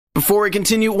Before we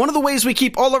continue, one of the ways we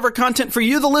keep all of our content for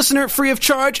you, the listener, free of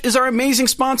charge is our amazing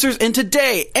sponsors, and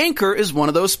today, Anchor is one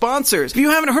of those sponsors. If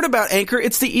you haven't heard about Anchor,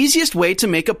 it's the easiest way to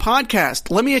make a podcast.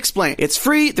 Let me explain. It's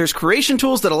free, there's creation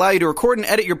tools that allow you to record and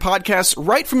edit your podcasts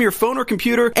right from your phone or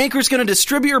computer. Anchor's going to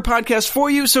distribute your podcast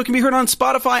for you so it can be heard on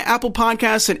Spotify, Apple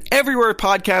Podcasts, and everywhere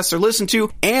podcasts are listened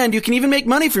to, and you can even make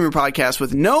money from your podcast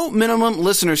with no minimum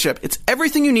listenership. It's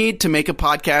everything you need to make a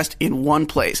podcast in one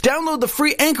place. Download the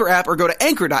free Anchor app or go to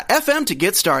anchor.fm to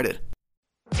get started.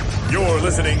 You're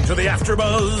listening to the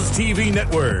AfterBuzz TV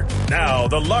Network, now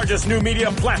the largest new media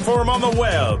platform on the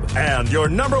web and your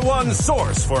number one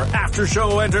source for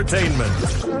after-show entertainment.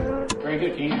 Very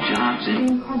good, Keith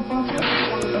Johnson.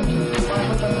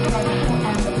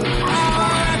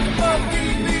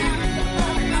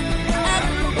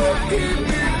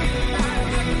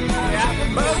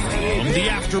 From the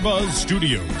AfterBuzz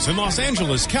Studios in Los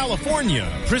Angeles,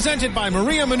 California, presented by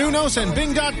Maria Menounos and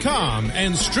Bing.com,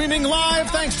 and streaming live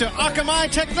thanks to Akamai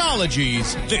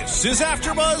Technologies. This is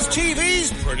AfterBuzz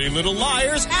TV's Pretty Little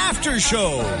Liars After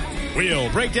Show. We'll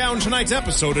break down tonight's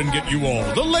episode and get you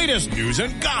all the latest news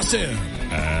and gossip.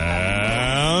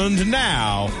 And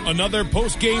now, another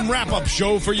post-game wrap-up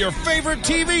show for your favorite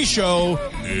TV show.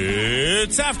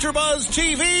 It's AfterBuzz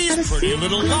TV's Pretty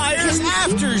Little Liars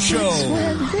After Show.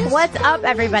 What's up,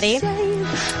 everybody?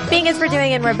 Being as we're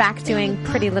doing, and we're back doing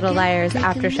Pretty Little Liars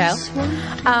After Show.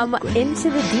 Into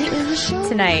the deep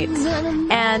tonight.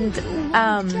 And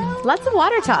lots of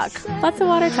water talk.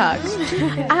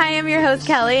 I am your host,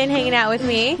 Kelly, and hanging out with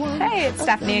me. Hey, it's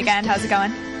Stephanie again. How's it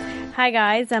going? Hi,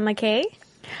 guys. I'm Kay.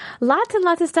 Lots and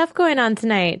lots of stuff going on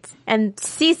tonight. And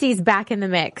Cece's back in the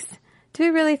mix. Do we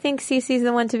really think Cece's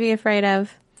the one to be afraid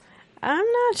of? I'm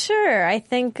not sure. I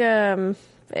think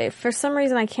for some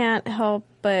reason I can't help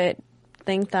but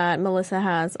think that Melissa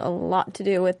has a lot to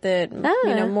do with it,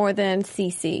 more than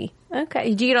Cece. Okay.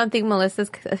 You don't think Melissa's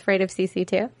afraid of Cece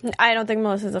too? I don't think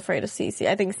Melissa's afraid of Cece.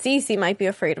 I think Cece might be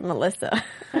afraid of Melissa.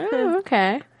 Oh,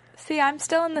 okay. See, I'm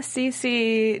still in the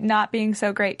Cece not being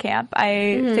so great camp.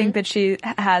 I think that she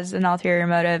has an ulterior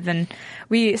motive, and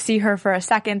we see her for a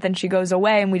second, then she goes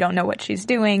away, and we don't know what she's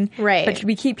doing. Right. But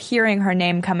we keep hearing her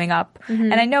name coming up.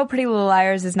 And I know Pretty Little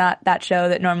Liars is not that show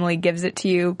that normally gives it to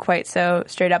you quite so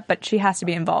straight up, but she has to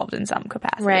be involved in some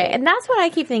capacity. Right. And that's what I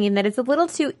keep thinking, that it's a little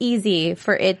too easy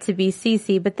for it to be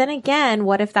Cece. But then again,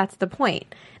 what if that's the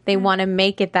point? They want to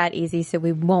make it that easy so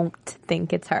we won't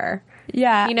think it's her.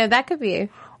 Yeah. You know, that could be...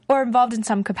 Or involved in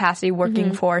some capacity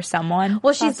working for someone.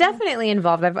 Well, she's definitely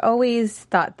involved. I've always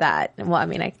thought that. Well, I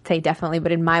mean, I say definitely,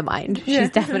 but in my mind, she's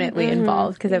definitely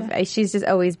involved because she's just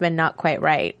always been not quite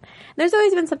right. There's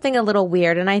always been something a little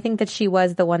weird, and I think that she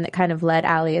was the one that kind of led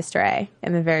Allie astray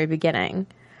in the very beginning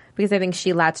because I think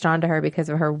she latched onto her because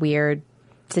of her weird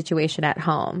situation at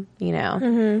home, you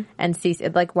know? And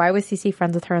Cece, like, why was Cece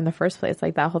friends with her in the first place?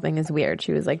 Like, that whole thing is weird.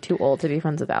 She was, like, too old to be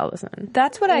friends with Allison.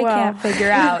 That's what I can't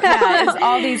figure out. Yeah, is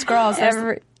all these girls,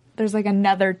 there's like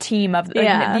another team of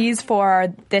these four are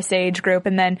this age group,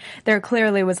 and then there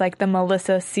clearly was like the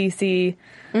Melissa, Cece,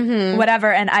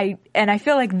 whatever, and I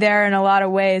feel like they're in a lot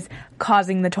of ways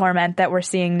causing the torment that we're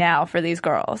seeing now for these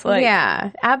girls. Like,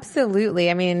 yeah, absolutely.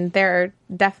 I mean, there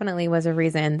definitely was a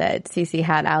reason that Cece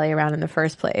had Allie around in the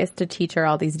first place to teach her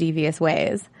all these devious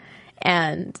ways,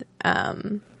 and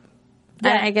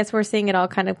I guess we're seeing it all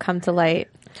kind of come to light.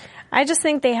 I just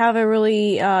think they have a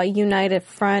really united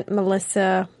front,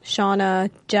 Melissa,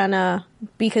 Shauna, Jenna,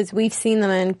 because we've seen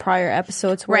them in prior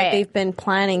episodes where they've been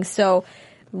planning. So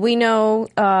we know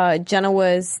Jenna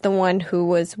was the one who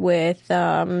was with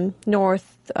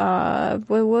North, what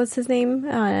was his name?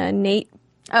 Nate.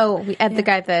 Oh, the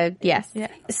guy, yes. Yeah.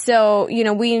 So, you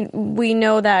know, we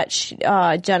know that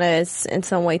Jenna is in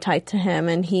some way tied to him,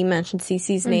 and he mentioned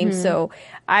Cece's name. So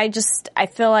I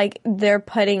feel like they're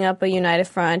putting up a united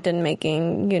front and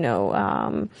making,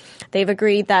 they've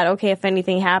agreed that, okay, if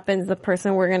anything happens, the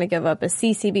person we're going to give up is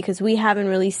Cece, because we haven't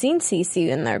really seen Cece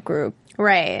in their group.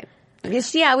 Right.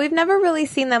 Yeah, we've never really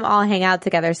seen them all hang out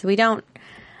together, so we don't,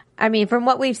 I mean, from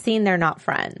what we've seen, they're not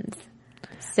friends.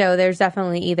 So there's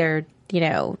definitely either...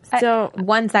 so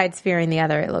one side's fearing the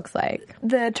other, it looks like.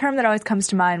 The term that always comes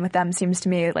to mind with them seems to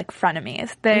me like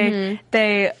frenemies.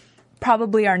 They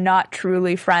probably are not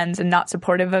truly friends and not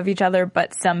supportive of each other,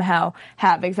 but somehow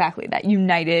have exactly that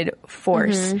united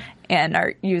force and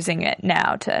are using it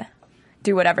now to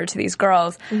do whatever to these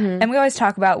girls. And we always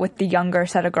talk about with the younger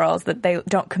set of girls that they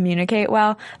don't communicate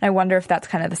well. And I wonder if that's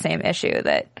kind of the same issue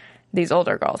that these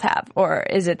older girls have. Or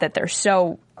is it that they're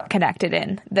so connected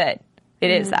in that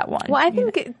it is that one. Well, I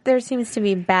think there seems to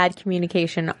be bad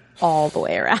communication all the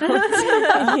way around.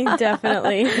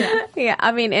 Definitely. Yeah,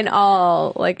 I mean, in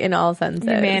all senses.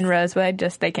 You and Rosewood,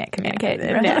 they can't communicate.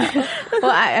 No.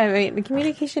 Well, I mean,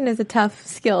 communication is a tough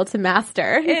skill to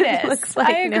master. It is. Looks like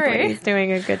I agree. nobody's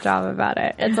doing a good job about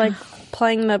it. It's like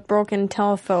playing the broken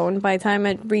telephone. By the time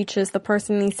it reaches the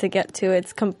person it needs to get to,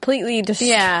 it's completely destroyed.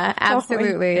 Yeah,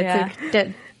 absolutely. Yeah. It's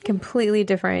a completely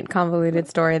different, convoluted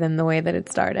story than the way that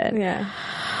it started. Yeah.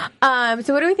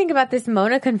 So what do we think about this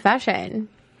Mona confession?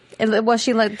 Well,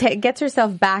 she gets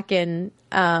herself back in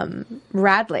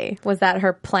Radley. Was that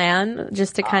her plan?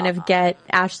 Just to kind of get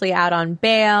Ashley out on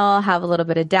bail, have a little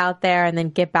bit of doubt there, and then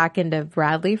get back into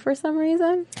Radley for some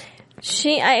reason?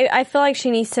 I feel like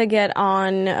she needs to get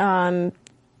on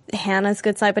Hannah's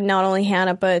good side, but not only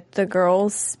Hannah, but the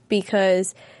girls,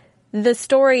 because the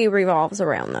story revolves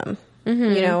around them.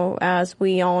 You know, as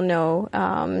we all know.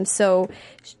 So,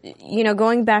 you know,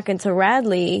 going back into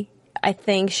Radley, I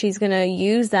think she's going to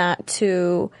use that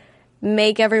to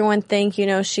make everyone think, you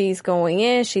know, she's going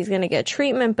in, she's going to get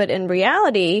treatment. But in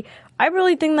reality, I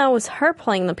really think that was her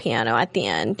playing the piano at the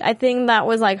end. I think that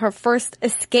was like her first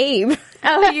escape.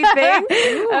 Oh, you think?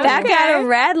 Back out of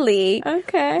Radley.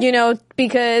 Okay. You know,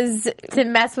 because To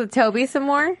mess with Toby some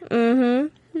more?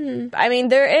 I mean,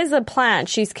 there is a plan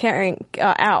she's carrying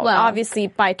out, Well- obviously,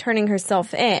 by turning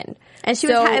herself in. And she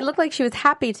So- was. It looked like she was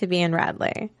happy to be in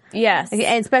Radley, Yes. and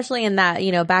especially in that,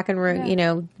 you know, back in room, you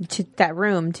know, that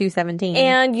room 217.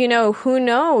 And, you know, who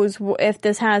knows if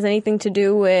this has anything to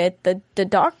do with the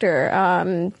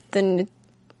doctor,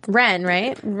 Ren,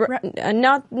 right?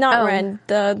 not Oh. Ren,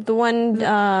 the one,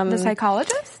 the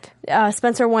psychologist?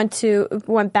 Spencer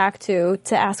went back to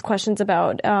ask questions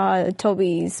about,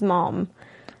 Toby's mom.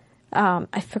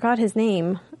 I forgot his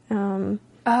name.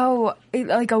 Oh,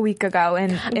 like a week ago.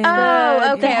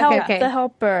 Oh, The okay. the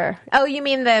helper. Oh, you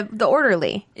mean the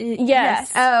orderly?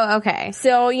 Yes. Oh, okay.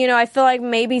 So, you know, I feel like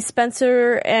maybe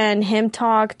Spencer and him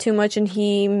talk too much and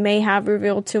he may have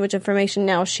revealed too much information.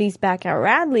 Now she's back at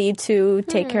Radley to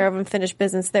take care of unfinished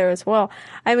business there as well.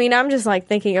 I mean, I'm just like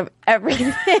thinking of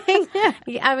everything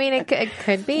Yeah, I mean, it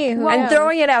could be. Who and knows?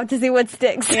 throwing it out to see what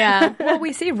sticks. Yeah. Well,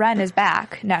 we see Ren is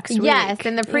back next week. Yes,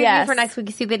 in the preview Yes. for next week,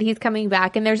 you see that he's coming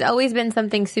back, and there's always been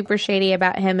something super shady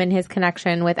about him and his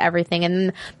connection with everything.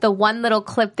 And the one little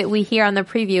clip that we hear on the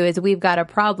preview is, "We've got a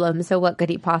problem." So what could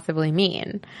he possibly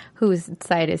mean? Whose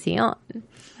side is he on?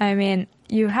 I mean,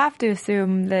 you have to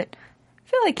assume that. I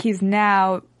feel like he's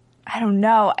now. I don't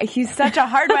know. He's such a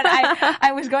hard one.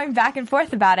 I was going back and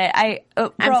forth about it.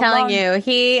 I'm telling you,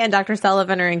 he and Dr.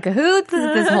 Sullivan are in cahoots.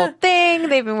 This whole thing.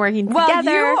 They've been working Well,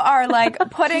 together. you are like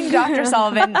putting Dr.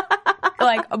 Sullivan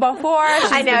like before.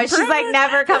 I know. She's like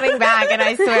never coming back, and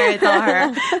I swear it's all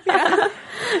her.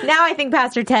 Now I think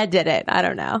Pastor Ted did it. I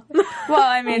don't know. Well,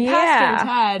 I mean, Yeah. Pastor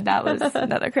Ted, that was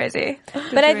another crazy.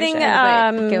 But I think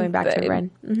Going back to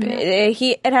Ren.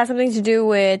 it has something to do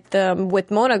with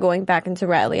Mona going back into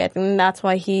Radley. I think that's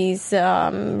why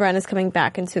Ren is coming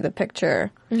back into the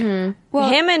picture. Well,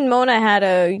 him and Mona had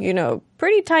a, you know,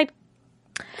 pretty tight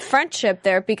friendship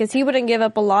there because he wouldn't give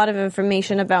up a lot of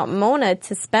information about Mona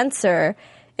to Spencer.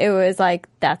 It was like,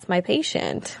 that's my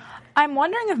patient. I'm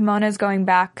wondering if Mona's going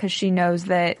back because she knows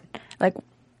that, like,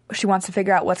 she wants to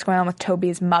figure out what's going on with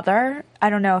Toby's mother. I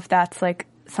don't know if that's, like,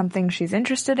 something she's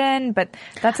interested in, but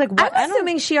that's, like, what... I'm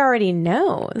assuming she already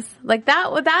knows. Like,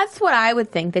 that's what I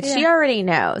would think, that she already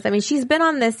knows. I mean, she's been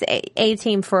on this A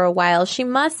team for a while. She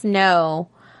must know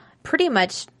pretty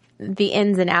much the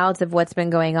ins and outs of what's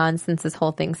been going on since this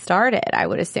whole thing started, I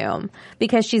would assume.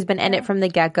 Because she's been in it from the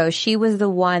get-go. She was the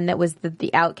one that was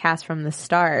the outcast from the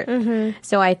start.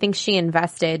 So I think she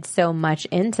invested so much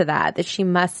into that she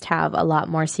must have a lot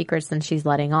more secrets than she's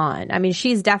letting on. I mean,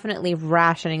 she's definitely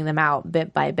rationing them out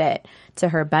bit by bit to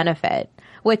her benefit.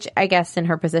 Which, I guess, in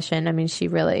her position, I mean, she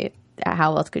really...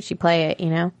 How else could she play it,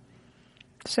 you know?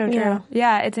 So true.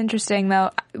 Yeah, it's interesting, though,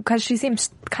 because she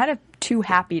seems kind of too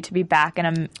happy to be back in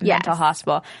a mental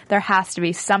hospital. There has to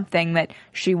be something that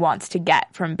she wants to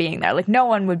get from being there. Like, no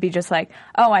one would be just like,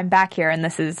 oh, I'm back here and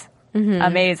this is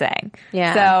amazing.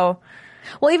 Yeah. So,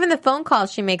 well, even the phone call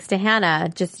she makes to Hannah,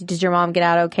 just, did your mom get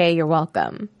out okay? You're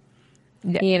welcome.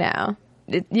 You know?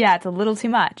 It's a little too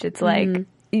much. It's like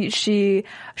she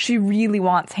really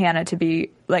wants Hannah to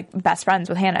be like best friends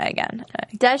with Hannah again.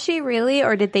 Does she really,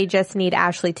 or did they just need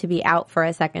Ashley to be out for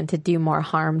a second to do more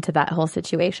harm to that whole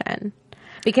situation?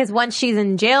 Because once she's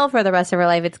in jail for the rest of her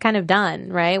life, it's kind of done,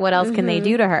 right? What else can they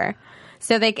do to her?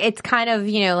 So it's kind of,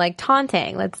 you know, like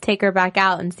taunting. Let's take her back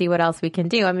out and see what else we can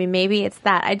do. I mean, maybe it's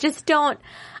that.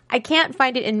 I can't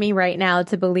find it in me right now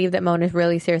to believe that Mona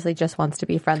really seriously just wants to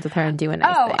be friends with her and do a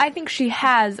nice thing. I think she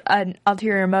has an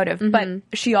ulterior motive, but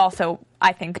she also,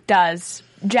 I think, does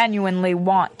genuinely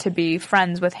want to be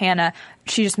friends with Hannah.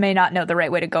 She just may not know the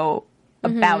right way to go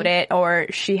about it, or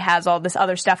she has all this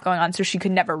other stuff going on, so she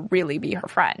could never really be her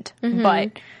friend.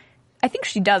 But I think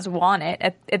she does want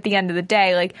it at the end of the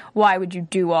day. Like, why would you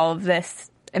do all of this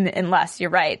unless, you're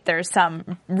right, there's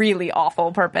some really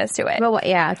awful purpose to it? Well,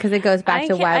 yeah, because it goes back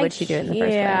to why would she do it in the first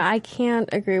place? Yeah, I can't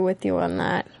agree with you on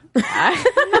that.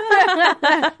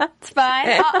 It's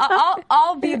fine.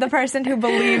 I'll be the person who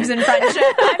believes in friendship.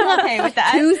 I'm okay with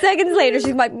that. 2 seconds later,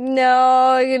 she's like,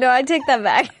 no, I take that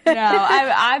back. No,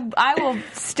 I will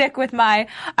stick with I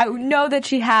know that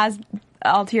she has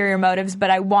ulterior motives, but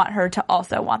I want her to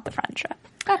also want the friendship.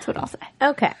 That's what I'll say.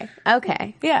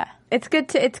 Okay. Yeah. It's good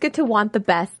to want the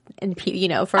best in from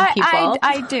people.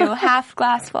 I do. Half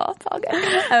glass full. It's all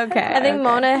good. Okay. I think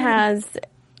Mona has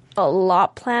a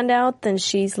lot planned out than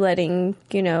she's letting,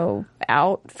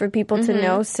 out for people to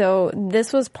know. So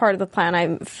this was part of the plan.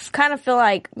 I kind of feel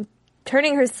like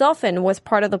turning herself in was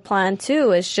part of the plan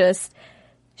too. It's just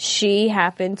she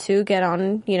happened to get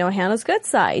on, Hannah's good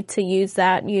side to use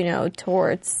that,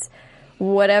 towards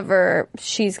whatever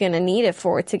she's going to need it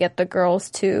for, to get the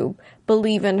girls to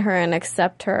believe in her and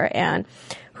accept her. And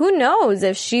who knows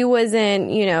if she wasn't,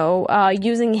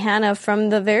 using Hannah from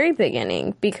the very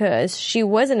beginning, because she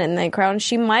wasn't in that crowd.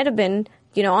 She might have been,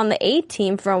 on the A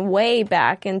team from way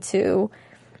back into,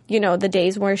 the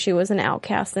days where she was an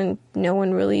outcast and no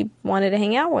one really wanted to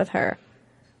hang out with her.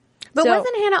 But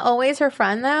wasn't Hannah always her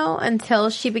friend, though,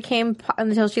 until she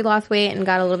lost weight and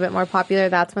got a little bit more popular?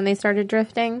 That's when they started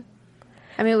drifting?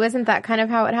 I mean, wasn't that kind of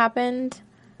how it happened?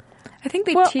 I think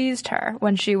they teased her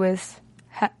when she was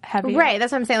heavy. Right,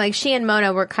 that's what I'm saying. Like, she and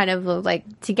Mona were kind of,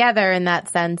 like, together in that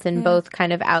sense and both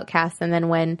kind of outcasts. And then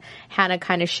when Hannah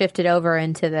kind of shifted over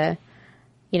into the,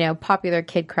 popular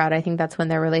kid crowd, I think that's when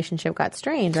their relationship got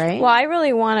strained, right? Well, I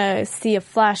really want to see a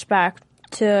flashback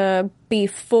to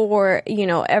before,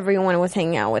 everyone was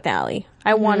hanging out with Allie.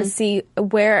 I want to see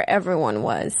where everyone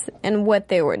was and what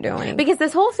they were doing. Because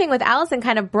this whole thing with Allison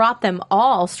kind of brought them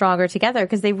all stronger together,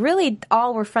 because they really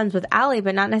all were friends with Allie,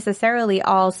 but not necessarily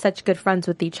all such good friends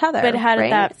with each other. But how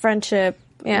did that friendship,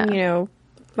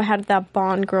 how did that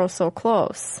bond grow so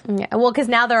close? Yeah, well, because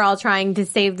now they're all trying to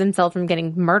save themselves from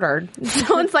getting murdered.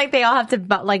 So it's like they all have to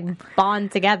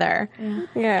bond together.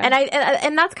 Yeah.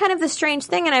 And that's kind of the strange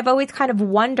thing. And I've always kind of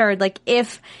wondered, like,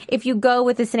 if you go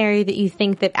with the scenario that you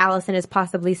think that Allison is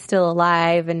possibly still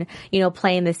alive and,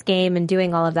 playing this game and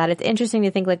doing all of that, it's interesting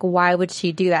to think, like, why would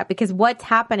she do that? Because what's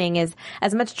happening is,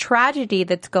 as much tragedy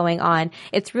that's going on,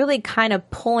 it's really kind of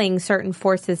pulling certain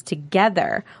forces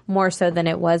together more so than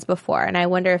it was before. And I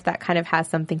wonder if that kind of has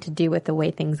something to do with the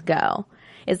way things go.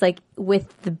 It's like,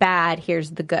 with the bad,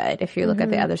 here's the good, if you look at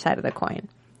the other side of the coin.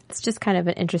 It's just kind of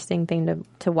an interesting thing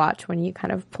to watch when you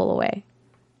kind of pull away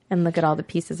and look at all the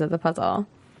pieces of the puzzle.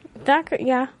 That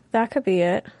could be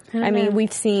it. I mean,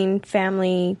 we've seen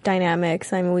family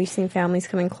dynamics. I mean, we've seen families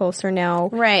coming closer now.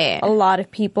 Right. A lot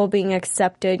of people being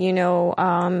accepted,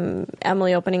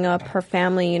 Emily opening up her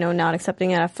family, not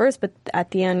accepting it at first, but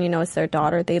at the end, it's their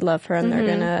daughter. They love her and they're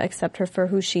going to accept her for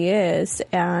who she is.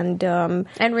 And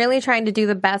really trying to do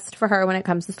the best for her when it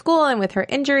comes to school and with her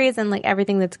injuries and, like,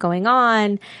 everything that's going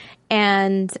on.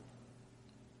 And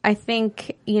I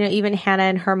think, even Hannah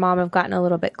and her mom have gotten a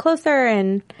little bit closer,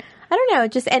 and I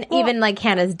don't know, even like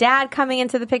Hannah's dad coming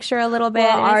into the picture a little bit.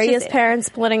 Well, Arya's parents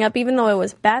splitting up, even though it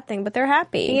was a bad thing, but they're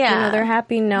happy. Yeah. They're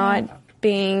happy not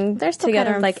being they're still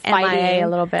together, kind of like fighting. MIA a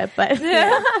little bit, but I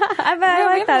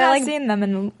like that. I like seen them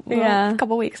in a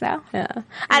couple weeks now. Yeah.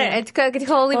 I don't know. It could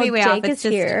totally be way off. Jake It's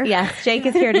is here. Yes, Jake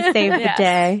is here to save the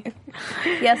day.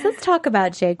 Yes, let's talk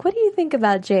about Jake. What do you think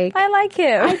about Jake? I like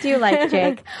him. I do like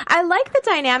Jake. I like the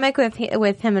dynamic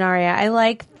with him and Arya. I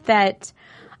like that.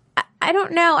 I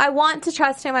don't know. I want to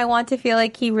trust him. I want to feel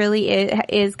like he really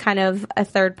is kind of a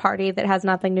third party that has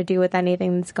nothing to do with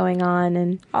anything that's going on.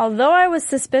 And although I was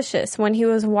suspicious when he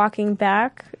was walking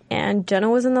back and Jenna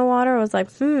was in the water, I was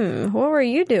like, what were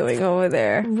you doing over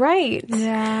there? Right.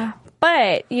 Yeah.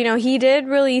 But, he did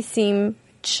really seem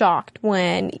shocked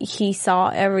when he saw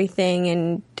everything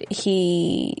and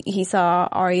he saw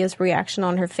Arya's reaction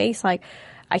on her face. Like,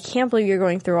 I can't believe you're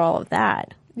going through all of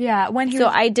that. Yeah,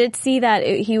 I did see that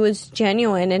he was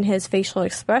genuine in his facial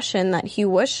expression, that he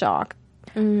was shocked.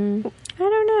 I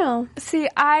don't know. See,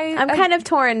 I'm kind of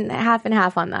torn half and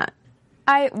half on that.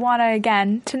 I want to,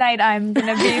 again, tonight I'm going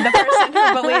to be the person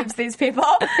who believes these people.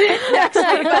 Next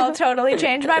week I'll totally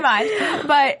change my mind.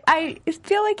 But I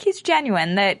feel like he's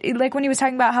genuine. That, like, when he was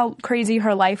talking about how crazy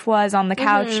her life was on the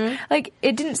couch, like,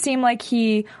 it didn't seem like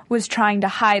he was trying to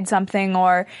hide something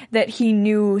or that he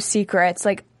knew secrets.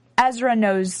 Like, Ezra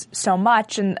knows so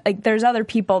much, and like there's other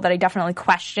people that I definitely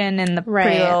question in the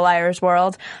Pretty Little Liars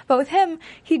world. But with him,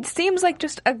 he seems like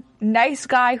just a nice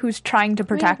guy who's trying to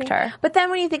protect her. But then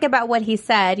when you think about what he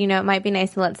said, you know, it might be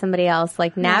nice to let somebody else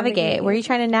like navigate. Where are you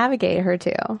trying to navigate her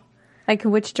to? Like,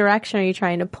 which direction are you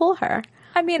trying to pull her?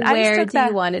 I mean, where do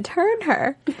you want to turn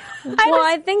her?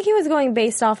 I think he was going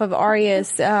based off of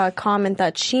Arya's comment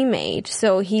that she made.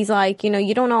 So he's like, you know,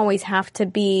 you don't always have to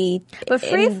be. But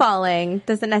free falling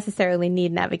doesn't necessarily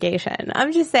need navigation.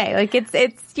 I'm just saying, like,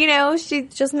 it's you know, she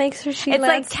just makes her. It's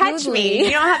like, catch me.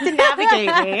 You don't have to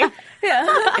navigate me. Yeah.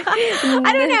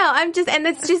 I don't know.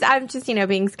 I'm just you know,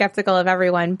 being skeptical of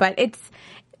everyone, but I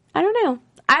don't know.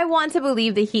 I want to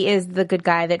believe that he is the good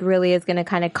guy that really is going to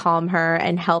kind of calm her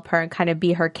and help her and kind of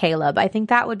be her Caleb. I think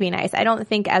that would be nice. I don't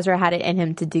think Ezra had it in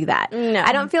him to do that. No.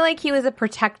 I don't feel like he was a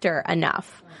protector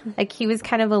enough. Like, he was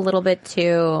kind of a little bit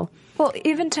too... Well,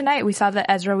 even tonight we saw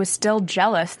that Ezra was still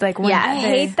jealous. Like, when I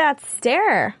hate that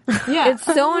stare. Yeah. It's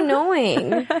so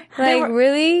annoying. Like,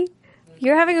 really?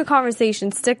 You're having a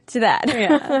conversation. Stick to that.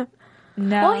 Yeah.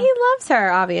 No. Well, he loves her,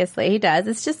 obviously. He does.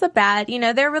 It's just a bad... You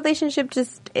know, their relationship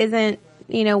just isn't...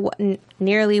 you know,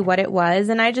 nearly what it was.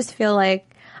 And I just feel like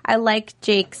I like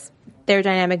their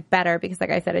dynamic better because,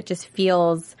 like I said, it just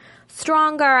feels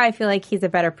stronger. I feel like he's a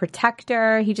better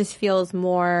protector. He just feels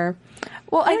more,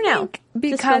 well, I don't think know.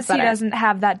 Because he doesn't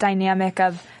have that dynamic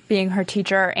of being her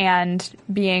teacher and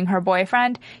being her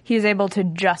boyfriend, he's able to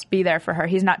just be there for her.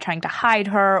 He's not trying to hide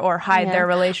her or hide their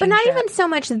relationship. But not even so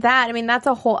much that. I mean, that's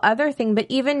a whole other thing. But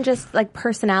even just, like,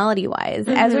 personality-wise,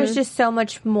 Ezra's just so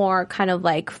much more kind of,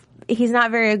 like, he's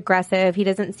not very aggressive. He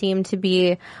doesn't seem to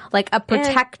be like a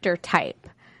protector type.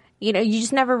 You know, you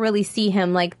just never really see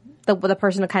him like the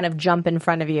person to kind of jump in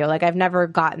front of you. Like, I've never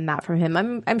gotten that from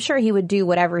him. I'm sure he would do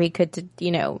whatever he could to,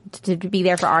 you know, to be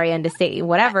there for Arya and to say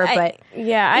whatever. But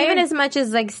even as much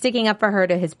as like sticking up for her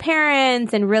to his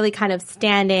parents and really kind of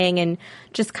standing and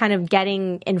just kind of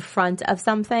getting in front of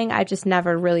something, I just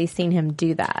never really seen him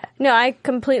do that. No, I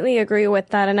completely agree with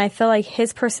that. And I feel like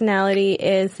his personality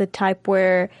is the type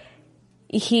where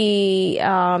he,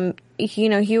 you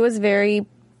know, he was very,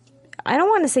 I don't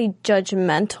want to say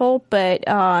judgmental, but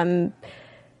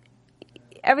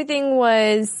everything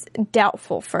was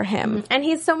doubtful for him. And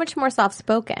he's so much more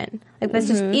soft-spoken. Like, that's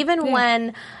just, even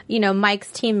when, you know,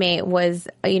 Mike's teammate was,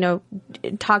 you know,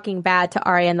 talking bad to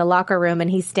Arya in the locker room and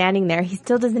he's standing there, he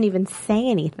still doesn't even say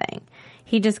anything.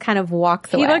 He just kind of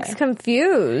walks away. He looks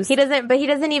confused.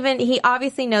 He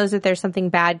obviously knows that there's something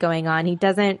bad going on. He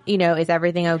doesn't, you know, is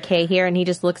everything okay here? And he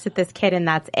just looks at this kid and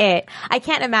that's it. I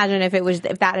can't imagine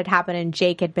if that had happened and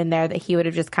Jake had been there that he would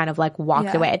have just kind of like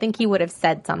walked away. I think he would have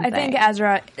said something. I think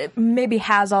Ezra maybe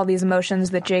has all these emotions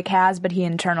that Jake has, but he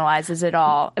internalizes it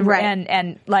all. Right.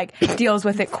 And like deals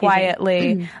with it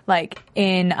quietly, like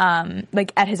in,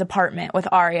 like at his apartment with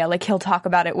Arya. Like, he'll talk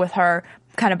about it with her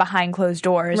kind of behind closed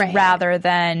doors rather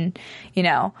than, you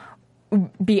know,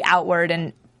 be outward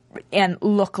and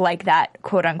look like that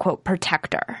quote unquote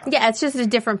protector. Yeah, it's just a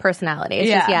different personality.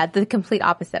 It's just the complete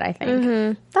opposite, I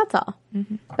think. That's all.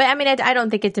 But I mean, I don't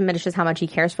think it diminishes how much he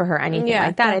cares for her or anything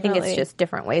like that. Definitely. I think it's just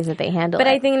different ways that they handle it.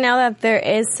 But I think now that there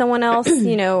is someone else,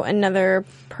 you know, another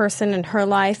person in her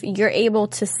life, you're able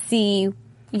to see,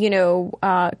 you know,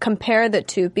 compare the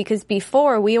two, because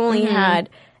before we only had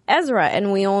Ezra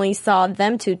and we only saw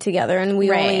them two together, and we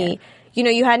only, you know,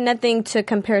 you had nothing to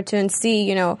compare to and see,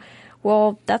 you know,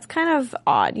 well, that's kind of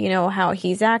odd, you know, how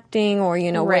he's acting or,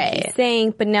 you know, what he's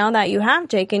saying. But now that you have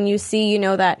Jake and you see, you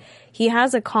know, that he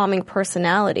has a calming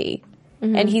personality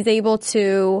and he's able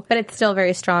to... But it's still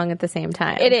very strong at the same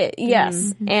time. It is,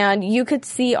 yes. And you could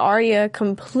see Arya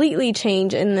completely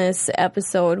change in this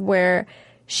episode where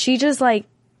she just like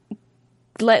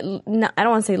I don't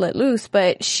want to say let loose,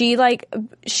 but she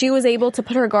was able to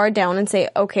put her guard down and say,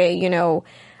 okay, you know,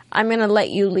 I'm going to let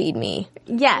you lead me.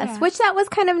 Yes, which that was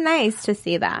kind of nice to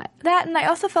see that. That, and I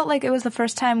also felt like it was the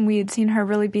first time we had seen her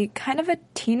really be kind of a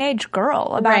teenage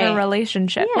girl about a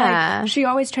relationship. Yeah. Like, she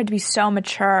always tried to be so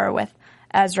mature with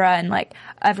Ezra and like,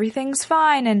 everything's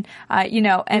fine and, you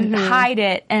know, and hide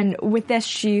it. And with this,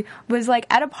 she was like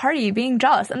at a party being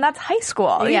jealous, and that's high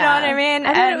school. You know what I mean?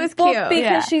 I thought it was cute. Well,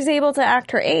 because she's able to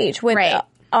act her age with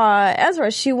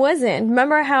Ezra, she wasn't.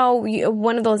 Remember how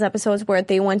one of those episodes where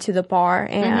they went to the bar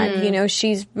and, you know,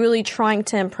 she's really trying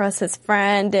to impress his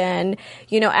friend and,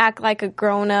 you know, act like a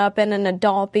grown-up and an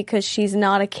adult because she's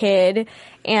not a kid.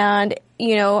 And,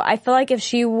 you know, I feel like if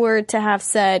she were to have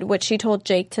said what she told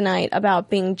Jake tonight about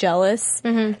being jealous,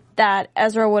 that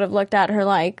Ezra would have looked at her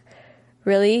like,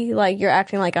 really? Like, you're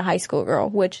acting like a high school girl,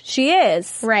 which she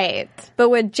is. Right. But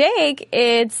with Jake,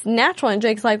 it's natural. And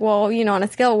Jake's like, well, you know, on a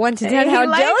scale of 1 to 10, how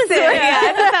jealous were you? Yeah,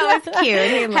 I thought that was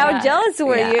cute. How jealous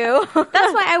were you?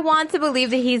 That's why I want to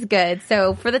believe that he's good.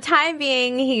 So for the time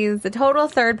being, he's a total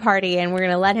third party, and we're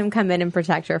going to let him come in and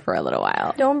protect her for a little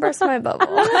while. Don't burst my bubble.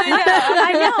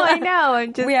 I know.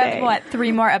 I'm just We saying. have,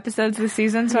 3 more episodes this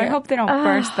season, so I hope they don't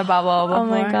burst the bubble before. Oh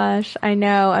my gosh, I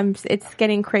know. It's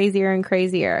getting crazier and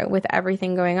crazier with everything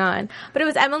going on. But it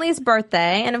was Emily's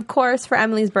birthday, and of course, for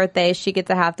Emily's birthday, she gets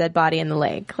a half-dead body in the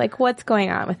lake. Like, what's going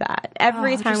on with that?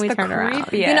 Every time just we the turn around.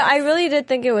 creepiest. You know, I really did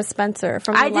think it was Spencer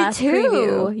from the last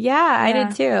preview. Yeah, I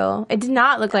did too. It did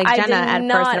not look like Jenna at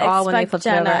first at all when they flipped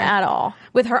Jenna over. at all.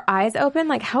 With her eyes open,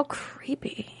 like, how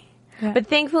creepy. Yeah. But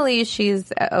thankfully,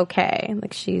 she's okay.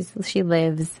 Like, she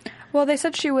lives. Well, they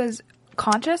said she was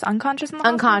unconscious in the hospital?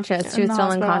 Unconscious. She was still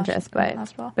hospital. unconscious,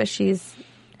 but she's,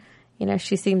 you know,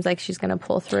 she seems like she's going to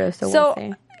pull through, so we'll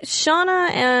see.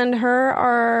 Shauna and her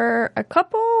are a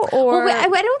couple, or?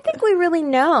 Well, I don't think we really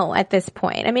know at this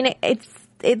point. I mean,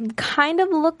 it kind of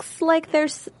looks like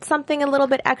there's something a little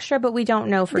bit extra, but we don't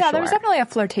know for sure. Yeah, there's definitely a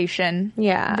flirtation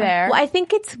there. Well, I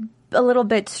think it's a little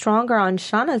bit stronger on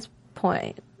Shauna's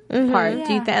part. Yeah.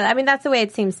 Do you think? I mean, that's the way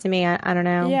it seems to me. I don't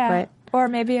know. Yeah. But or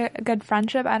maybe a good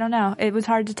friendship. I don't know. It was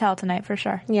hard to tell tonight for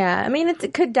sure. yeah, I mean,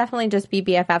 it could definitely just be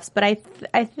BFFs, but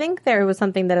I think there was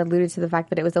something that alluded to the fact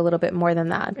that it was a little bit more than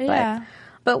that.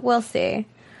 But we'll see.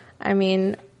 I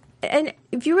mean, and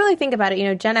if you really think about it, you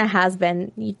know, Jenna has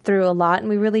been through a lot, and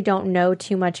we really don't know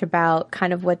too much about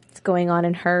kind of what's going on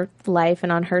in her life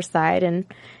and on her side, and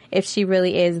if she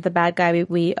really is the bad guy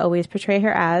we always portray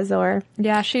her as, or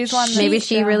she's one. Maybe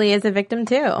she really is a victim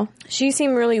too. She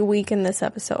seemed really weak in this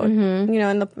episode. You know,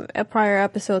 in the prior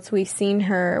episodes, we've seen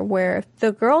her where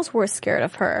the girls were scared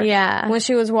of her. Yeah. When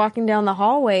she was walking down the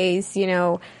hallways, you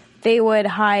know, they would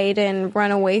hide and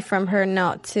run away from her,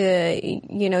 not to,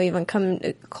 you know, even come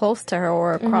close to her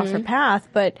or cross her path.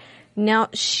 But now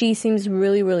she seems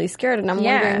really, really scared, and I'm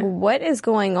wondering what is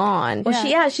going on.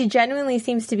 Well, she genuinely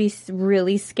seems to be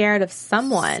really scared of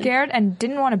someone. Scared and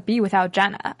didn't want to be without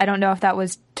Jenna. I don't know if that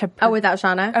was to... without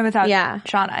Shauna? Without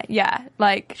Shauna, yeah.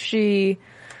 Like, she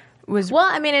was... Well,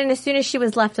 I mean, and as soon as she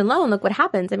was left alone, look what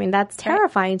happens. I mean, that's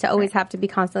terrifying to always have to be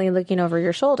constantly looking over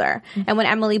your shoulder. And when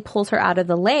Emily pulls her out of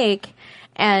the lake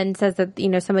and says that, you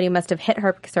know, somebody must have hit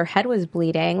her because her head was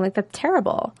bleeding, like, that's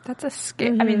terrible. That's a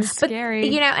scary... I mean, scary.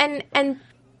 But, you know, and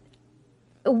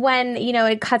when, you know,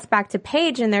 it cuts back to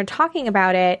Paige and they're talking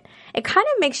about it, it kind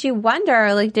of makes you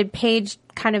wonder, like,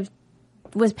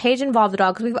 was Paige involved at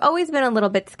all? Because we've always been a little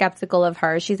bit skeptical of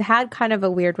her. She's had kind of a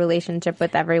weird relationship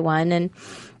with everyone, and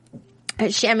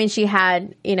she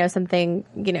had, you know, something,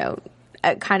 you know,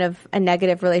 kind of a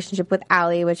negative relationship with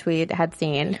Allie, which we had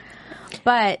seen.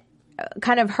 But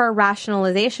kind of her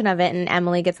rationalization of it, and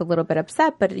Emily gets a little bit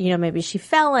upset, but, you know, maybe she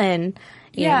fell in.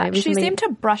 Maybe she seemed to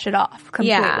brush it off completely.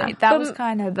 Yeah. That was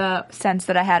kind of the sense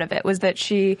that I had of it, was that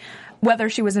she, whether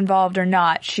she was involved or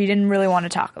not, she didn't really want to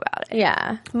talk about it.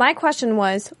 Yeah. My question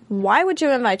was, why would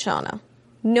you invite Shauna?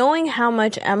 Knowing how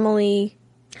much Emily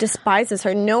despises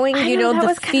her, knowing, you know,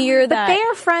 the fear that... But they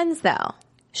are friends, though.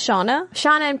 Shauna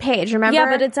and Paige, remember? Yeah,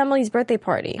 but it's Emily's birthday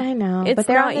party. I know. It's but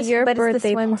they're not your birthday it's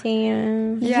the swim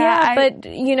team. Yeah, but,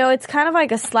 you know, it's kind of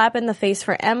like a slap in the face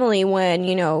for Emily when,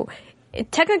 you know...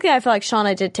 Technically, I feel like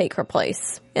Shauna did take her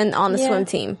place on the swim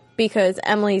team because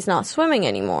Emily's not swimming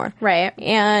anymore. Right.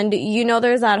 And, you know,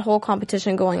 there's that whole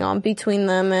competition going on between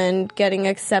them and getting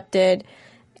accepted.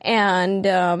 And,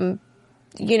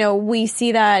 you know, we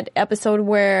see that episode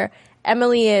where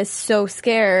Emily is so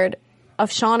scared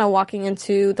of Shauna walking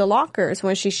into the lockers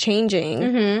when she's changing.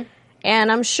 Mm-hmm.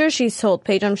 And I'm sure she's told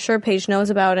Paige. I'm sure Paige knows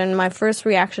about it. And my first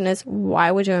reaction is, why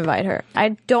would you invite her? I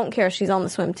don't care if she's on the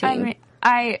swim team. I mean,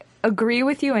 I agree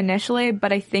with you initially,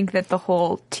 but I think that the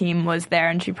whole team was there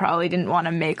and she probably didn't want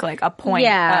to make like a point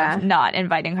of not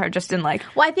inviting her, just in like...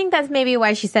 Well, I think that's maybe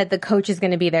why she said the coach is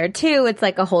going to be there too. It's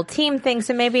like a whole team thing,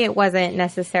 so maybe it wasn't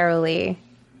necessarily...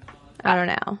 I don't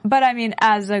know. But I mean,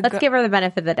 let's give her the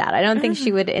benefit of the doubt. I don't think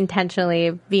she would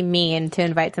intentionally be mean to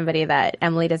invite somebody that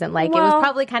Emily doesn't like. Well, it was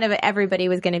probably kind of everybody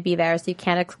was going to be there, so you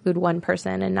can't exclude one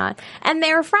person and not. And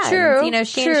they were friends. True,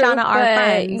 She and Shauna are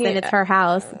friends, yeah. and it's her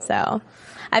house. So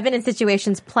I've been in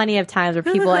situations plenty of times where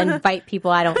people invite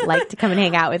people I don't like to come and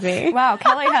hang out with me. wow,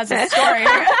 Kelly has a story.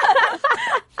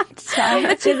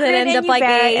 Does it end up like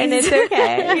and it's AIDS?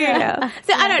 okay.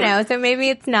 So I don't know. So maybe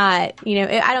it's not,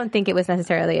 I don't think it was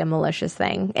necessarily a malicious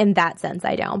thing in that sense.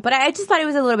 I don't. But I just thought it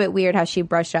was a little bit weird how she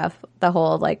brushed off the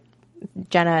whole, like,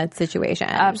 Jenna situation.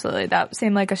 Absolutely. That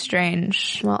seemed like a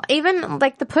strange... Well, even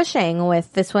like the pushing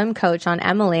with the swim coach on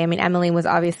Emily. I mean, Emily was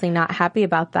obviously not happy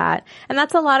about that. And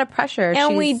that's a lot of pressure.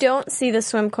 And we don't see the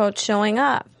swim coach showing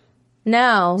up.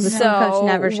 No, the swim coach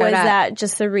never showed up. Was that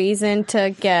just a reason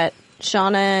to get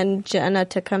Shauna and Jenna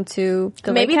to come to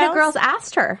the Maybe lake the house? girls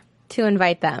asked her to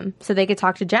invite them so they could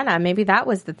talk to Jenna. Maybe that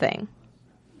was the thing.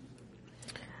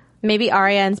 Maybe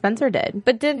Arya and Spencer did.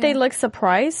 But did they look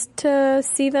surprised to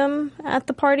see them at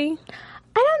the party?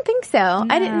 I don't think so.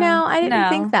 I didn't know. I didn't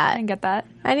think that. I didn't get that.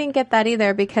 I didn't get that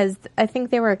either because I think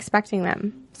they were expecting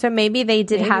them. So maybe they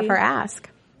did have her ask.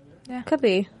 Yeah. Could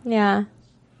be. Yeah.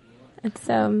 It's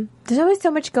there's always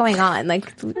so much going on. Like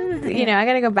I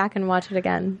got to go back and watch it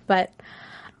again. But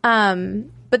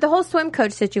the whole swim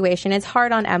coach situation is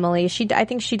hard on Emily. I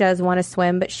think she does want to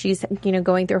swim, but she's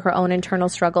going through her own internal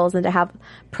struggles, and to have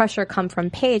pressure come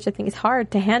from Paige, I think is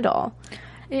hard to handle.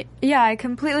 Yeah, I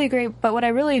completely agree. But what I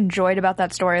really enjoyed about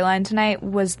that storyline tonight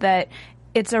was that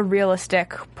it's a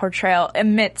realistic portrayal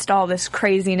amidst all this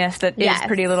craziness that is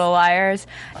Pretty Little Liars.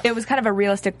 It was kind of a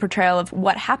realistic portrayal of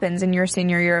what happens in your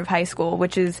senior year of high school,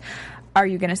 which is, are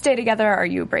you going to stay together? Are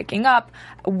you breaking up?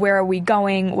 Where are we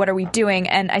going? What are we doing?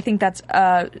 And I think that's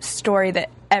a story that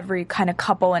every kind of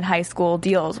couple in high school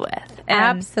deals with.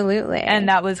 Absolutely. And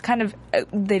that was kind of,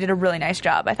 they did a really nice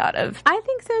job, I thought, of. I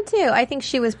think so too. I think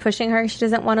she was pushing her. She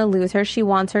doesn't want to lose her. She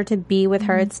wants her to be with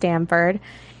her at Stanford.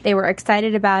 They were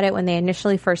excited about it when they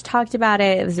initially first talked about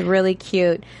it. It was a really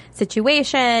cute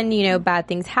situation. Bad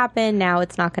things happen. Now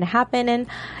it's not going to happen. And,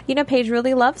 Paige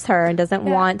really loves her and doesn't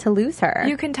want to lose her.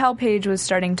 You can tell Paige was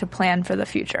starting to plan for the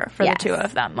future for the two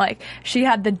of them. Like, she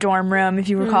had the dorm room, if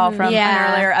you recall from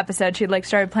an earlier episode. She'd,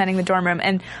 started planning the dorm room.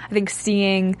 And I think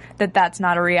seeing that that's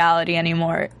not a reality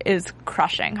anymore is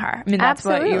crushing her. I mean, that's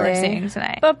what you were seeing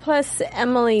tonight. But plus,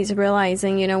 Emily's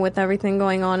realizing, with everything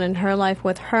going on in her life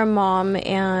with her mom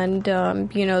and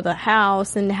the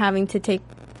house, and having to take,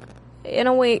 in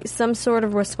a way, some sort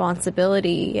of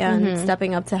responsibility and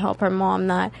stepping up to help her mom,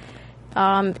 that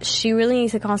she really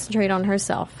needs to concentrate on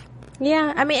herself.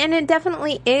 Yeah, I mean, and it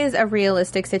definitely is a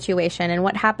realistic situation. And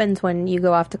what happens when you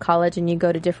go off to college and you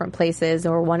go to different places,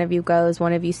 or one of you goes,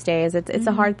 one of you stays, it's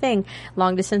a hard thing.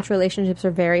 Long distance relationships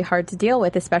are very hard to deal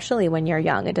with, especially when you're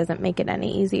young. It doesn't make it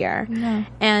any easier. No.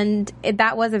 And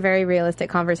that was a very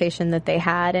realistic conversation that they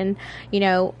had. And,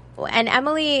 and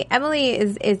Emily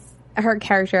is her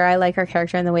character. I like her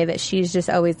character in the way that she's just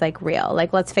always real.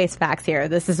 Let's face facts here.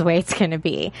 This is the way it's going to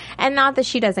be. And not that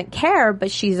she doesn't care,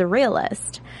 but she's a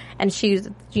realist. And she's,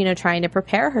 trying to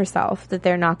prepare herself that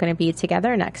they're not going to be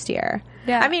together next year.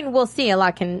 Yeah. I mean, we'll see. A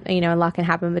lot can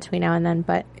happen between now and then,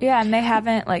 but. Yeah, and they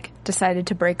haven't, decided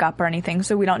to break up or anything,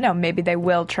 so we don't know. Maybe they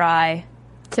will try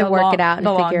to work it out and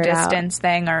figure it out. The long distance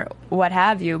thing or what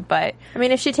have you, but... I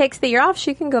mean, if she takes the year off,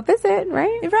 she can go visit,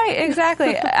 right? Right,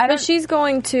 exactly. But she's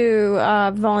going to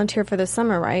volunteer for the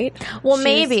summer, right? Well,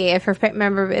 maybe, if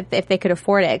they could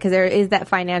afford it, because there is that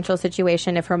financial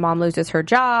situation if her mom loses her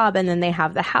job, and then they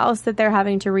have the house that they're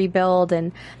having to rebuild,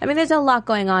 and, I mean, there's a lot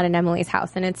going on in Emily's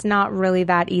house, and it's not really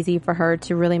that easy for her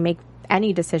to really make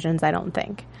any decisions, I don't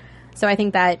think. So I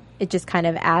think that it just kind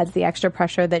of adds the extra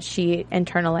pressure that she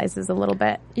internalizes a little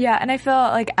bit. Yeah, and I feel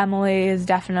like Emily is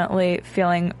definitely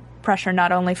feeling pressure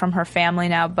not only from her family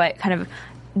now, but kind of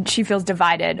she feels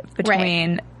divided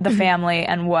between the family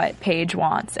and what Paige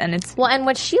wants. And it's... Well, and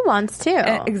what she wants, too.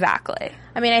 Exactly.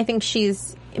 I mean, I think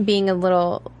she's being a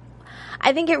little...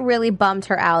 I think it really bummed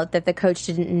her out that the coach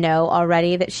didn't know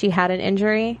already that she had an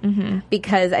injury,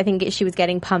 because I think she was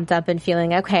getting pumped up and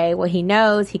feeling, okay, well, he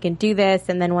knows, he can do this,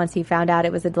 and then once he found out,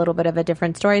 it was a little bit of a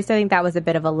different story, so I think that was a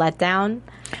bit of a letdown.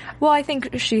 Well, I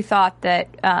think she thought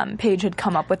that Paige had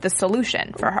come up with the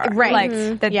solution for her.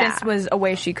 Right. That this was a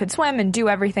way she could swim and do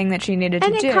everything that she needed to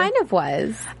do. And it kind of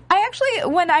was. I I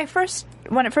actually,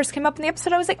 when it first came up in the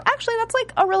episode, I was like, actually, that's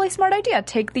like a really smart idea.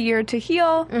 Take the year to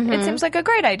heal. It seems like a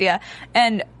great idea.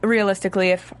 And realistically,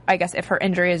 if her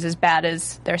injury is as bad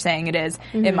as they're saying it is,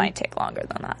 it might take longer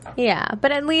than that. Yeah,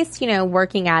 but at least,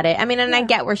 working at it. I mean, and I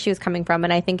get where she was coming from,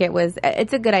 and I think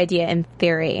it's a good idea in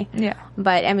theory. Yeah.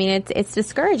 But, I mean, it's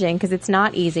discouraging because it's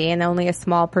not easy, and only a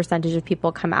small percentage of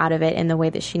people come out of it in the way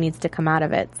that she needs to come out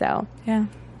of it, so. Yeah.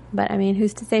 But, I mean,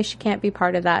 who's to say she can't be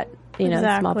part of that,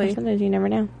 small percentage? You never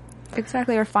know.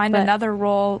 Exactly, or find another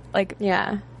role, like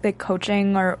the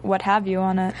coaching or what have you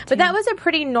on it. But that was a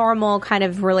pretty normal kind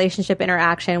of relationship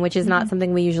interaction, which is not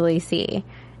something we usually see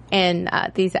in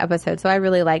these episodes. So I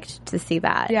really liked to see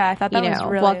that. Yeah, I thought that was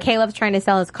really... While Caleb's trying to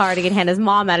sell his car to get Hannah's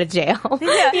mom out of jail.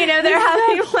 Yeah. They're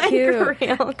having like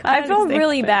real I felt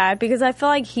really bad because I feel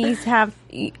like he's had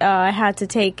to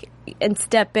take and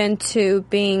step into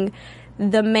being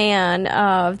the man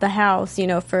of the house,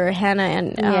 for Hannah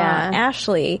and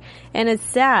Ashley. And it's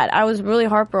sad. I was really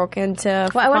heartbroken to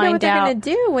find out. I wonder what they're going to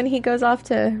do when he goes off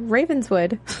to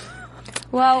Ravenswood.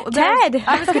 Well, Ted.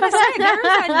 I was going to say,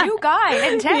 there's a new guy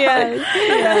in Ted.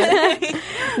 Yes.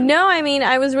 No, I mean,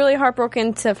 I was really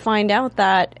heartbroken to find out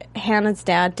that Hannah's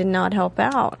dad did not help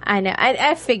out. I know.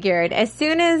 I figured. As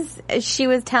soon as she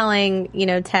was telling,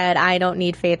 Ted, I don't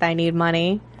need faith, I need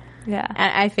money. Yeah.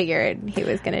 I figured he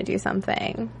was going to do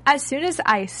something. As soon as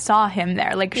I saw him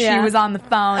there, she was on the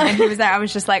phone and he was there, I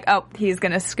was just like, oh, he's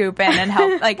going to scoop in and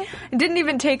help. It didn't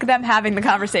even take them having the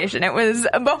conversation. It was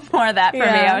before that for me.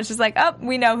 I was just like, oh,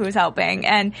 we know who's helping.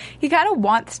 And he kind of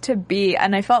wants to be,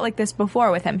 and I felt like this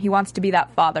before with him, he wants to be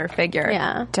that father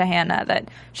figure to Hannah that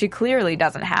she clearly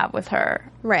doesn't have with her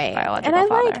biological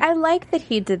father. I like that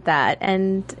he did that.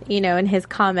 And, in his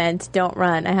comment, don't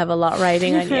run, I have a lot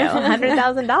riding on you.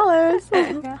 $100,000.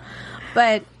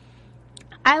 But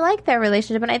I like their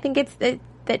relationship, and I think it's that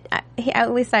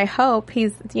at least I hope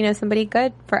he's somebody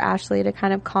good for Ashley to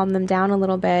kind of calm them down a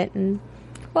little bit. And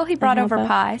he brought over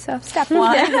pie, so step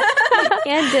one.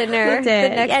 And dinner. He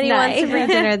did. The next and he night. wants to bring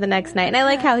dinner the next night. And I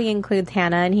like how he includes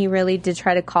Hannah, and he really did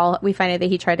try to call. We find out that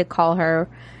he tried to call her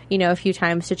a few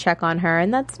times to check on her,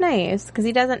 and that's nice because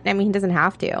he doesn't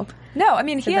have to. No, I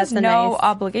mean, he has no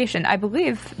obligation. I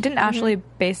believe, didn't Ashley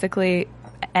basically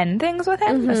end things with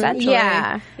him, essentially?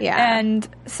 Yeah. And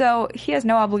so he has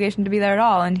no obligation to be there at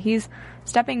all, and he's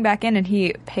stepping back in, and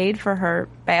he paid for her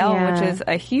bail, which is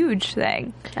a huge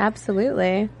thing.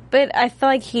 Absolutely. But I feel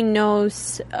like he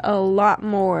knows a lot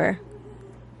more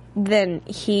than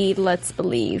he lets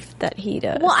believe that he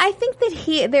does. Well, I think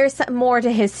that there's more to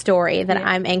his story that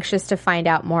I'm anxious to find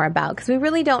out more about, because we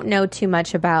really don't know too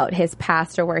much about his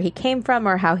past or where he came from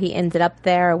or how he ended up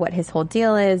there or what his whole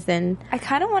deal is. And I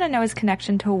kind of want to know his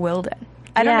connection to Wilden.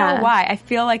 I don't know why. I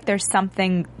feel like there's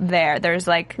something there. There's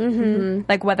like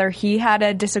whether he had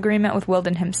a disagreement with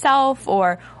Wilden himself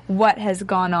or what has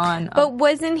gone on. But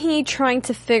wasn't he trying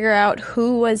to figure out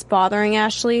who was bothering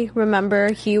Ashley?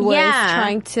 Remember, he was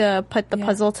trying to put the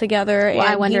puzzle together, and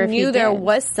I wonder he knew there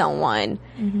was someone.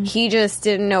 He just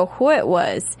didn't know who it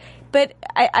was. But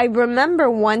I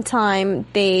remember one time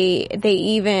they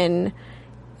even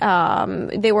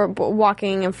they were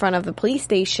walking in front of the police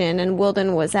station, and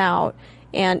Wilden was out.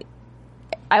 And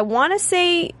I want to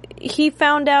say he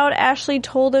found out Ashley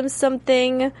told him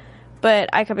something, but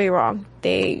I could be wrong.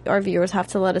 Our viewers have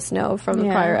to let us know from the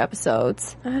prior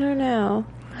episodes. I don't know.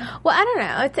 Well, I don't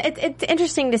know. It's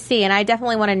interesting to see, and I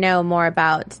definitely want to know more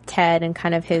about Ted and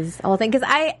kind of his whole thing. Because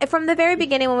from the very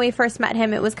beginning when we first met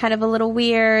him, it was kind of a little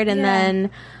weird, and then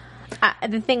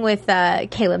the thing with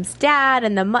Caleb's dad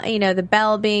and the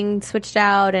bell being switched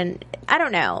out, and I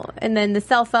don't know, and then the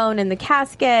cell phone and the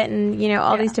casket, and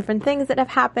all these different things that have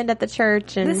happened at the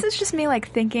church. And this is just me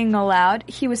thinking aloud.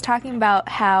 He was talking about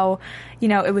how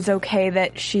it was okay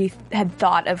that she had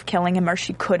thought of killing him, or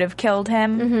she could have killed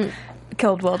him.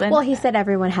 Killed Wilden. Well, he said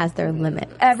everyone has their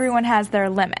limits. Everyone has their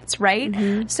limits,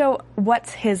 right? So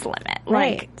what's his limit?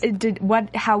 Right.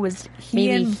 How was he?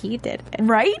 Maybe he did it.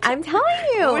 Right? I'm telling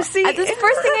you. Well, see, That's the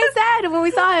first thing I said when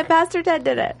we saw it. Pastor Ted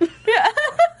did it. Yeah.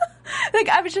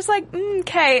 I was just like,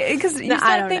 okay, because you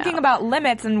start thinking about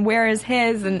limits and where is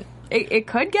his, and it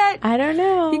could get. I don't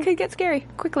know. He could get scary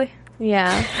quickly.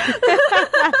 Yeah.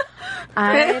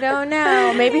 I don't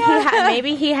know. Maybe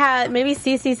maybe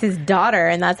Cece's his daughter,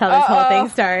 and that's how this whole thing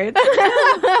starts.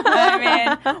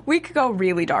 I mean, we could go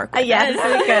really dark. Yes,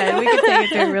 we could. We could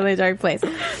take it to a really dark place.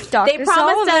 Dr. They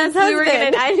promised us we were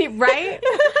going to, right?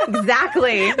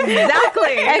 Exactly.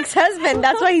 Ex-husband.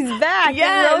 That's why he's back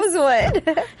in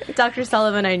Rosewood. Dr.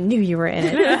 Sullivan, I knew you were in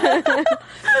it.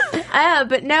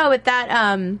 But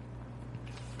that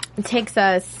takes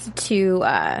us to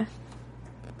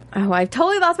Oh, I've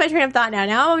totally lost my train of thought now.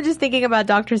 Now I'm just thinking about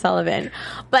Dr. Sullivan.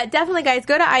 But definitely, guys,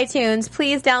 go to iTunes.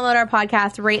 Please download our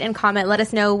podcast, rate and comment. Let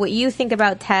us know what you think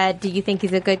about Ted. Do you think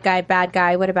he's a good guy, bad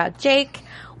guy? What about Jake?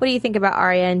 What do you think about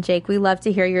Arya and Jake? We love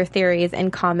to hear your theories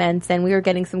and comments, and we were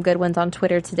getting some good ones on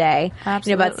Twitter today.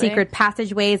 Absolutely. About secret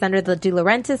passageways under the De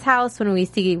Laurentiis house when we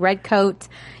see Redcoat,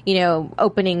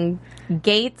 opening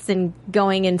gates and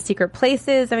going in secret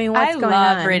places. I mean, what's going on?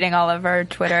 I love reading all of our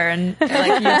Twitter and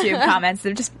YouTube comments.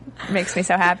 It just makes me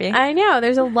so happy. I know.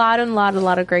 There's a lot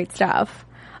of great stuff.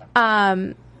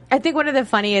 I think one of the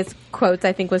funniest quotes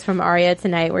was from Arya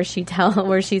tonight, where she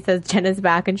says Jenna's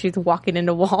back and she's walking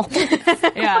into walls.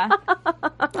 Yeah.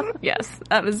 Yes,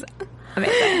 that was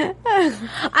amazing.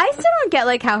 I still don't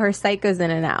get how her sight goes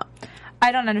in and out.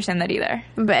 I don't understand that either.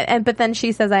 But then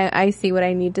she says, "I see what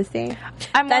I need to see."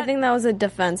 I think that was a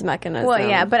defense mechanism. Well,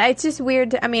 yeah, but it's just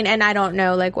weird. And I don't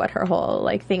know what her whole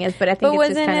thing is, but I think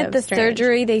it's just kind of the strange.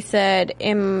 surgery they said,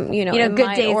 it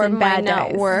good days or and might bad not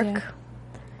days. work. Yeah.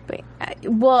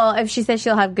 Well, if she says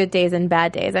she'll have good days and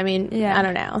bad days, I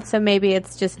don't know. So maybe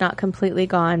it's just not completely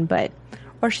gone, but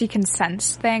or she can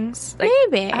sense things.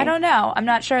 Maybe. I don't know. I'm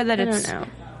not sure that I it's. don't know.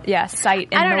 Yeah, sight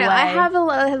in I don't the know. way. I have a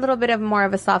little bit of more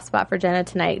of a soft spot for Jenna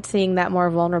tonight, seeing that more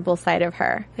vulnerable side of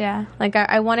her. Yeah.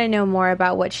 I want to know more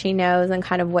about what she knows and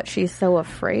kind of what she's so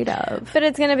afraid of. But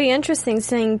it's going to be interesting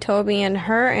seeing Toby and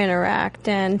her interact,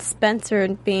 and Spencer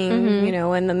being,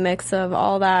 in the mix of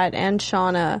all that, and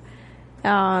Shauna,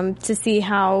 to see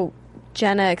how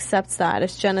Jenna accepts that.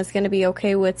 If Jenna's going to be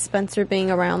okay with Spencer being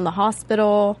around the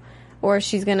hospital, or if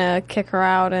she's going to kick her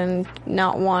out and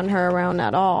not want her around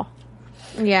at all.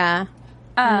 Yeah.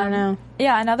 I don't know.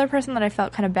 Yeah, another person that I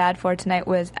felt kind of bad for tonight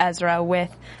was Ezra, with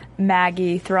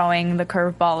Maggie throwing the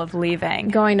curveball of leaving.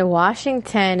 Going to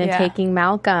Washington and taking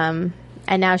Malcolm.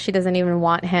 And now she doesn't even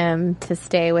want him to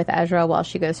stay with Ezra while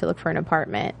she goes to look for an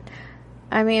apartment.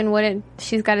 I mean,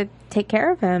 she's got to take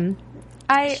care of him.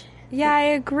 I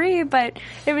agree, but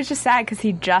it was just sad because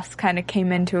he just kind of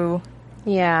came into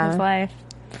his life.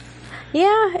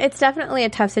 Yeah, it's definitely a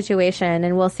tough situation,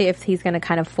 and we'll see if he's going to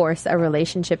kind of force a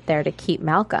relationship there to keep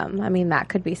Malcolm. I mean, that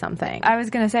could be something. I was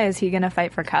going to say, is he going to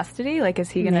fight for custody? Is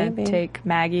he going to take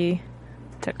Maggie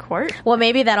to court? Well,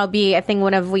 maybe that'll be, I think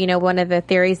one of the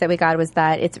theories that we got was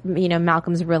that it's,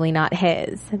 Malcolm's really not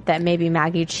his. That maybe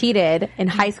Maggie cheated in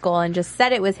high school and just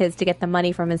said it was his to get the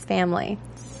money from his family.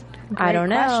 I don't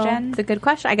know. It's a good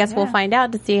question. I guess we'll find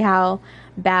out to see how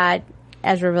bad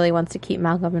Ezra really wants to keep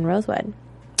Malcolm in Rosewood.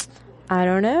 I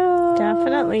don't know.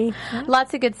 Definitely.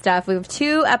 Lots of good stuff. We have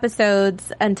 2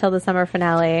 episodes until the summer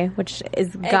finale, which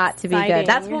is got to be good.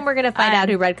 That's when we're going to find out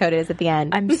who Redcoat is at the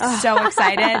end. I'm so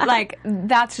excited.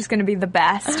 That's just going to be the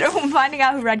best. Finding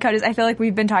out who Redcoat is. I feel like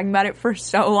we've been talking about it for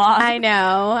so long. I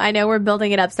know. We're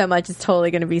building it up so much. It's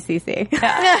totally going to be Cece.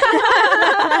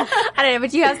 I don't know,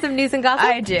 but you have some news and gossip?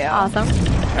 I do. Awesome.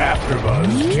 AfterBuzz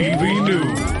TV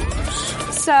News.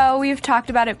 So we've talked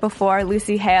about it before.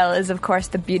 Lucy Hale is, of course,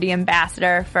 the beauty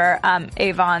ambassador for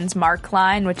Avon's Mark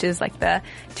line, which is the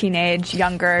teenage,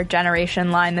 younger generation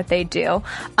line that they do.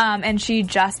 And she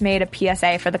just made a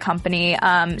PSA for the company,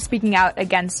 speaking out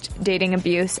against dating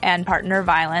abuse and partner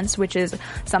violence, which is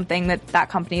something that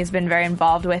company has been very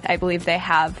involved with. I believe they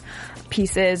have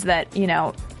pieces that,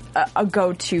 a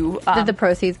go-to. The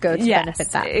proceeds go to benefit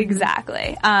that.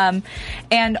 Exactly.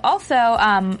 And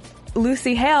also,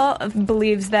 Lucy Hale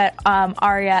believes that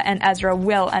Arya and Ezra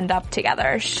will end up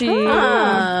together. She told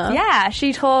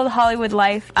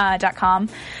HollywoodLife.com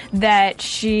that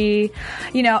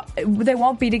they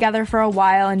won't be together for a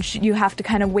while, and you have to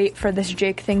kind of wait for this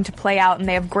Jake thing to play out, and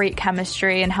they have great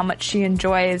chemistry, and how much she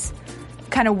enjoys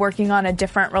kind of working on a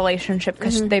different relationship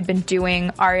because they've been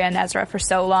doing Arya and Ezra for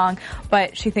so long,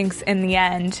 but she thinks in the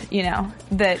end,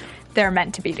 that they're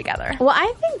meant to be together. Well,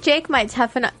 I think Jake might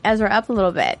toughen Ezra up a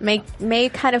little bit. May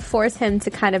kind of force him to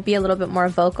kind of be a little bit more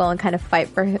vocal and kind of fight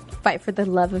for the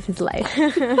love of his life.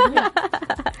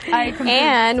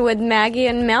 And with Maggie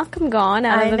and Malcolm gone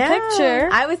out of the picture,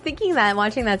 I was thinking that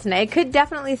watching that tonight. I could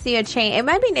definitely see a change.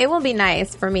 It will be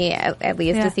nice for me at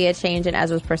least to see a change in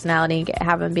Ezra's personality and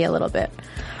have him be a little bit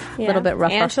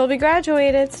rougher. And she'll be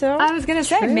graduated, so I was gonna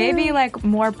say maybe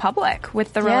more public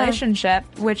with the relationship,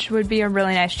 which would be a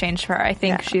really nice change for her. I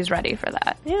think she's ready for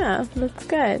that. Yeah, that's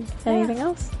good. Anything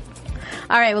else?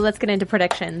 All right, well, let's get into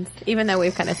predictions, even though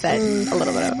we've kind of said a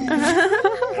little bit of it.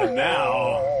 And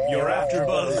now, your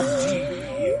AfterBuzz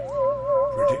TV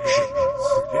predictions.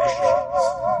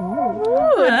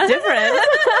 Ooh, it's different.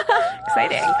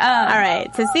 Exciting. All right,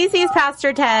 so Cece's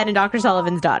Pastor Ted and Dr.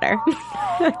 Sullivan's daughter.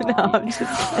 No, I'm just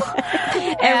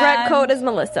kidding. And red coat is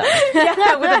Melissa.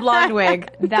 Yeah, with a blonde wig.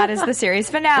 That is the series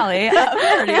finale of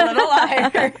Pretty Little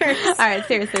Liars. All right,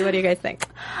 seriously, what do you guys think?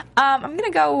 I'm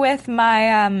going to go with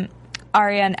my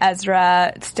Arya and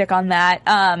Ezra stick on that.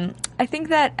 I think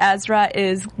that Ezra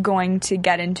is going to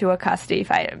get into a custody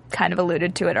fight. I kind of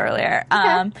alluded to it earlier.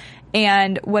 Okay.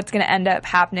 And what's going to end up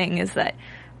happening is that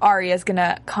Arya is going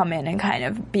to come in and kind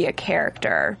of be a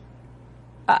character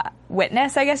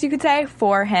witness, I guess you could say,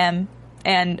 for him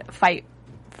and fight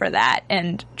for that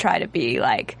and try to be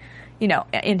like, you know,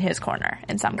 in his corner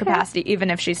in some capacity, even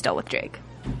if she's still with Jake.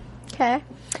 Okay.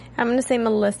 I'm going to say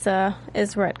Melissa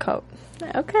is red coat.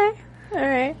 Okay. All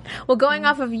right. Well, going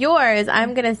off of yours,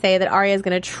 I'm going to say that Arya is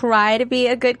going to try to be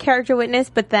a good character witness,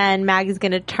 but then Maggie's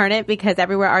going to turn it because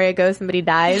everywhere Arya goes, somebody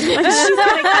dies. She's going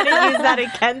to kind of use that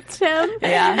against him.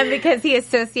 Yeah. And because he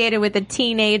associated with a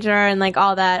teenager and like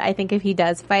all that, I think if he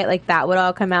does fight, like that would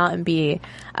all come out and be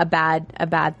a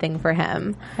bad thing for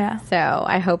him. Yeah. So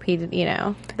I hope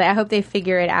I hope they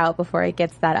figure it out before it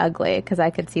gets that ugly because I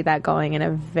could see that going in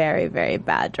a very, very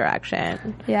bad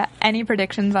direction. Yeah. Any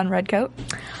predictions on red coat?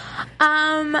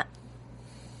 I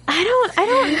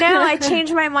don't know. I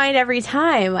change my mind every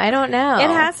time. I don't know. It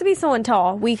has to be someone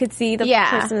tall. We could see the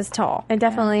person is tall. It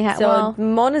definitely has. So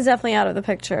Mona's definitely out of the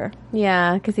picture.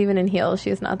 Yeah, because even in heels,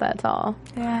 she's not that tall.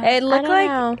 Yeah. It looked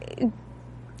know.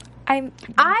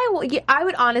 I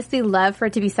would honestly love for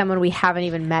it to be someone we haven't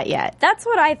even met yet. That's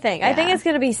what I think. I think it's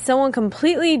going to be someone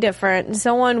completely different,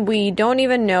 someone we don't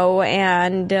even know,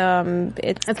 and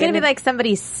it's going to be like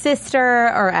somebody's sister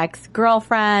or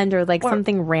ex-girlfriend or like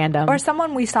something random. Or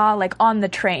someone we saw like on the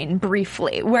train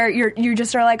briefly, where you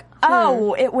just are like,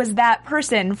 oh, it was that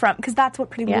person from, because that's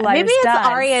what Pretty Little Liars Maybe it's does.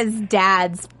 Arya's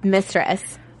dad's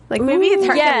mistress. Like maybe it's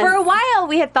her. Yes. For a while,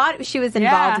 we had thought she was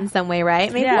involved in some way,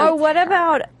 right? Maybe. Or what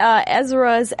about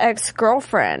Ezra's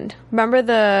ex-girlfriend? Remember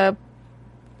the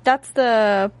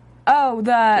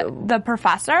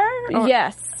professor?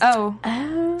 Yes. Oh.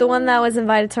 The one that was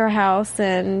invited to her house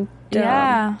and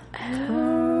Yeah.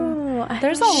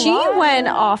 There's a lot. She went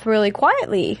off really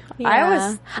quietly. Yeah. I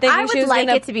was thinking I would she was like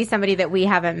gonna... it to be somebody that we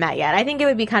haven't met yet. I think it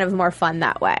would be kind of more fun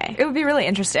that way. It would be really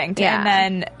interesting to, Yeah. and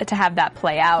then to have that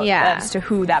play out as to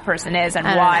who that person is and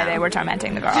why they were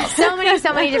tormenting the girls. So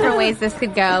many different ways this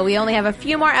could go. We only have a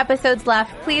few more episodes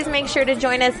left. Please make sure to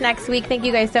join us next week. Thank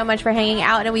you guys so much for hanging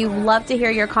out, and we love to hear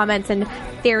your comments and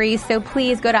theories. So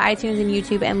please go to iTunes and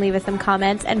YouTube and leave us some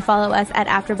comments, and follow us at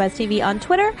AfterBuzzTV on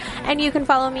Twitter. And you can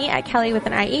follow me at Kelly with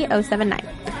an IE 079.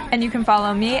 And you can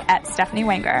follow me at Stephanie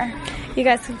Wenger. You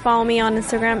guys can follow me on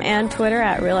Instagram and Twitter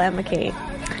at RealEmmaKate.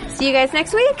 See you guys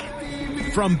next week.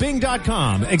 From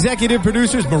Bing.com, executive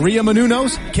producers Maria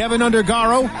Menounos, Kevin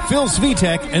Undergaro, Phil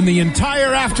Svitek, and the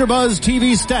entire AfterBuzz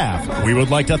TV staff, we would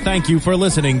like to thank you for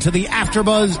listening to the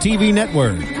AfterBuzz TV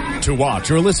network. To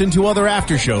watch or listen to other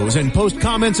after shows and post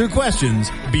comments or questions,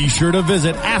 be sure to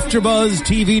visit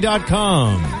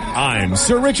AfterBuzzTV.com. I'm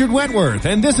Sir Richard Wentworth,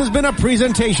 and this has been a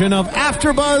presentation of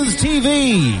AfterBuzz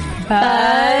TV.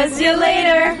 Buzz you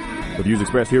later. The views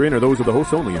expressed herein are those of the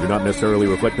hosts only and do not necessarily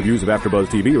reflect the views of AfterBuzz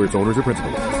TV or its owners or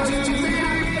principals.